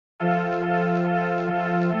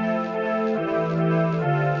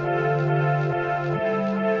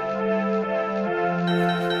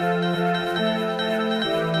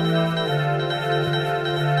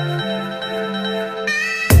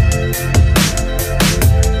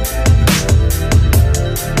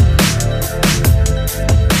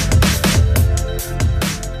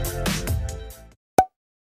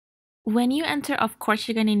When you enter, of course,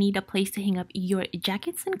 you're going to need a place to hang up your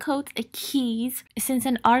jackets and coats, keys. Since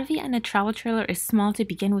an RV and a travel trailer is small to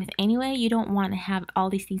begin with anyway, you don't want to have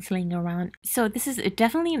all these things laying around. So this is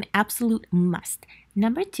definitely an absolute must.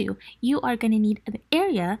 Number 2, you are going to need an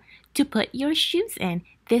area to put your shoes in.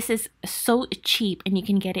 This is so cheap and you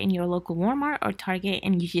can get it in your local Walmart or Target,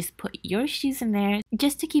 and you just put your shoes in there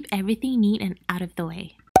just to keep everything neat and out of the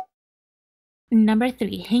way. Number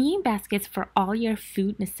 3, hanging baskets for all your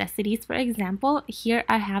food necessities. For example, here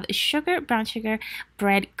I have sugar, brown sugar,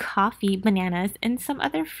 bread, coffee, bananas, and some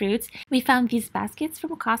other fruits. We found these baskets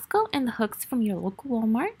from Costco and the hooks from your local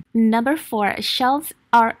Walmart. Number 4, shelves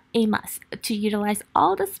are a must to utilize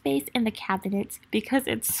all the space in the cabinets because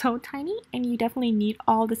it's so tiny and you definitely need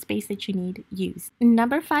all the space that you need used.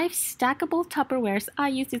 Number 5, stackable Tupperwares. I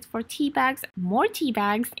use this for tea bags, more tea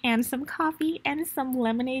bags, and some coffee and some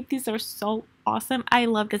lemonade. These are so awesome. I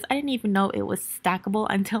love this. I didn't even know it was stackable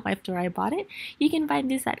until after I bought it. You can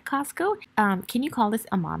find this at Costco. Can you call this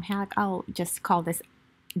a mom hack? I'll just call this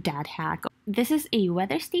dad hack. This is a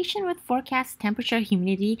weather station with forecast temperature,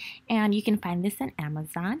 humidity, and you can find this on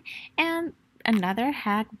Amazon. And another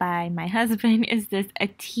hack by my husband is this a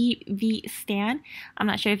TV stand. I'm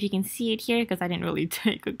not sure if you can see it here because I didn't really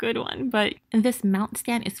take a good one, but this mount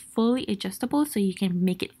stand is fully adjustable so you can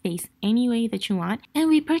make it face any way that you want. And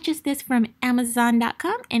we purchased this from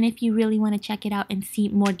Amazon.com, and if you really want to check it out and see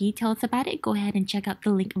more details about it, go ahead and check out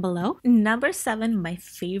the link below. Number 7, my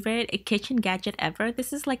favorite kitchen gadget ever.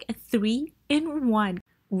 This is like a 3-in-1.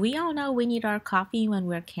 We all know we need our coffee when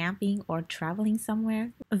we're camping or traveling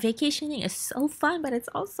somewhere. Vacationing is so fun, but it's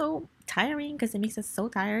also tiring because it makes us so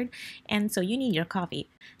tired, and so you need your coffee.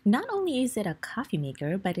 Not only is it a coffee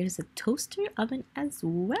maker, but it is a toaster oven as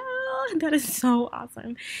well. That is so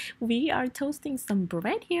awesome. We are toasting some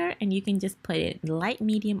bread here, and you can just put it light,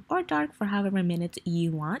 medium, or dark for however minutes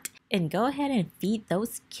you want, and go ahead and feed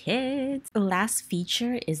those kids. The last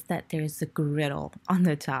feature is that there's a griddle on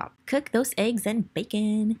the top. Cook those eggs and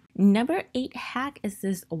bacon. Number 8 hack is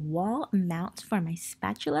this wall mount for my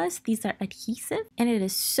spatulas. These are adhesive and it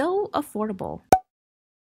is so affordable.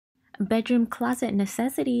 Bedroom closet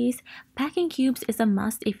necessities. Packing cubes is a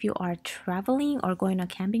must if you are traveling or going on a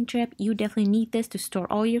camping trip. You definitely need this to store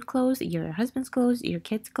all your clothes, your husband's clothes, your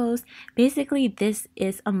kids' clothes. Basically, this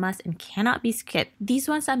is a must and cannot be skipped. These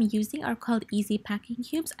ones I'm using are called Easy Packing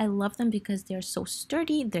Cubes. I love them because they're so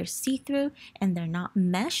sturdy, they're see-through, and they're not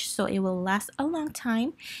mesh, so it will last a long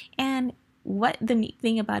time. And what the neat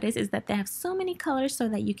thing about it is that they have so many colors so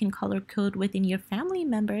that you can color code within your family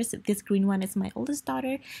members. This green one is my oldest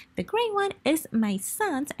daughter, the gray one is my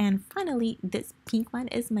son's, and finally this pink one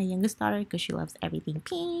is my youngest daughter because she loves everything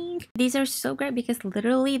pink. These are so great because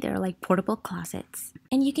literally they're like portable closets,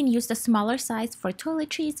 and you can use the smaller size for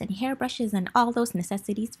toiletries and hairbrushes and all those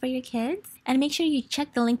necessities for your kids. And make sure you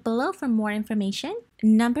check the link below for more information.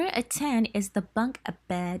 Number 10 is the bunk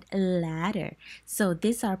bed ladder. So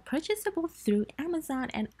these are purchasable through Amazon,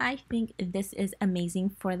 and I think this is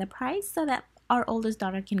amazing for the price so that our oldest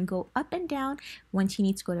daughter can go up and down when she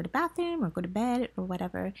needs to go to the bathroom or go to bed or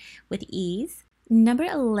whatever with ease. Number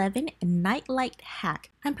 11, nightlight hack.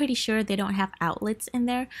 I'm pretty sure they don't have outlets in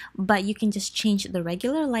there, but you can just change the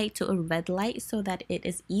regular light to a red light so that it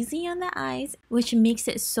is easy on the eyes, which makes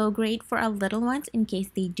it so great for our little ones in case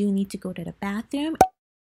they do need to go to the bathroom.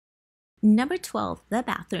 Number 12, the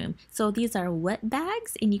bathroom. So these are wet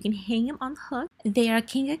bags and you can hang them on hook. They are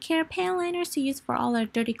King of Care pan liners to use for all our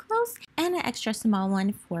dirty clothes, and an extra small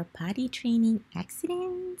one for potty training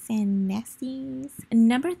accidents and nasties.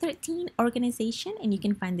 Number 13, organization, and you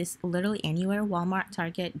can find this literally anywhere, Walmart,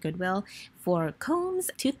 Target, Goodwill, for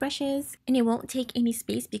combs, toothbrushes, and it won't take any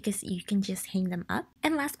space because you can just hang them up.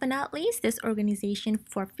 And last but not least, this organization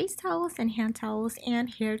for face towels and hand towels and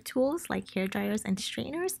hair tools like hair dryers and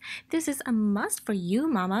straighteners. This is a must for you,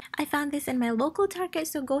 mama. I found this in my local Target,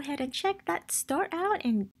 so go ahead and check that store out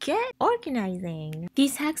and get organizing.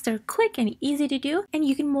 These hacks are quick and easy to do, and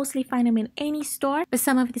you can mostly find them in any store, but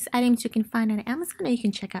some of these items you can find on Amazon, or you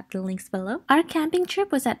can check out the links below. Our camping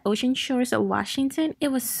trip was at Ocean Shores, Washington.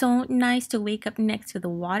 It was so nice to wake up next to the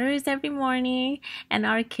waters every morning, and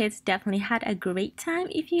our kids definitely had a great time.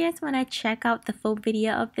 If you guys want to check out the full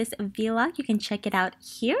video of this vlog, you can check it out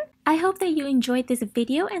here. I hope that you enjoyed this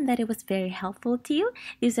video and that it was very helpful to you.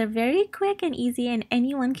 These are very quick and easy, and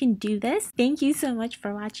anyone can do this. Thank you so much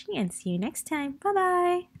for watching, and see you next time.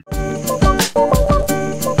 Bye bye.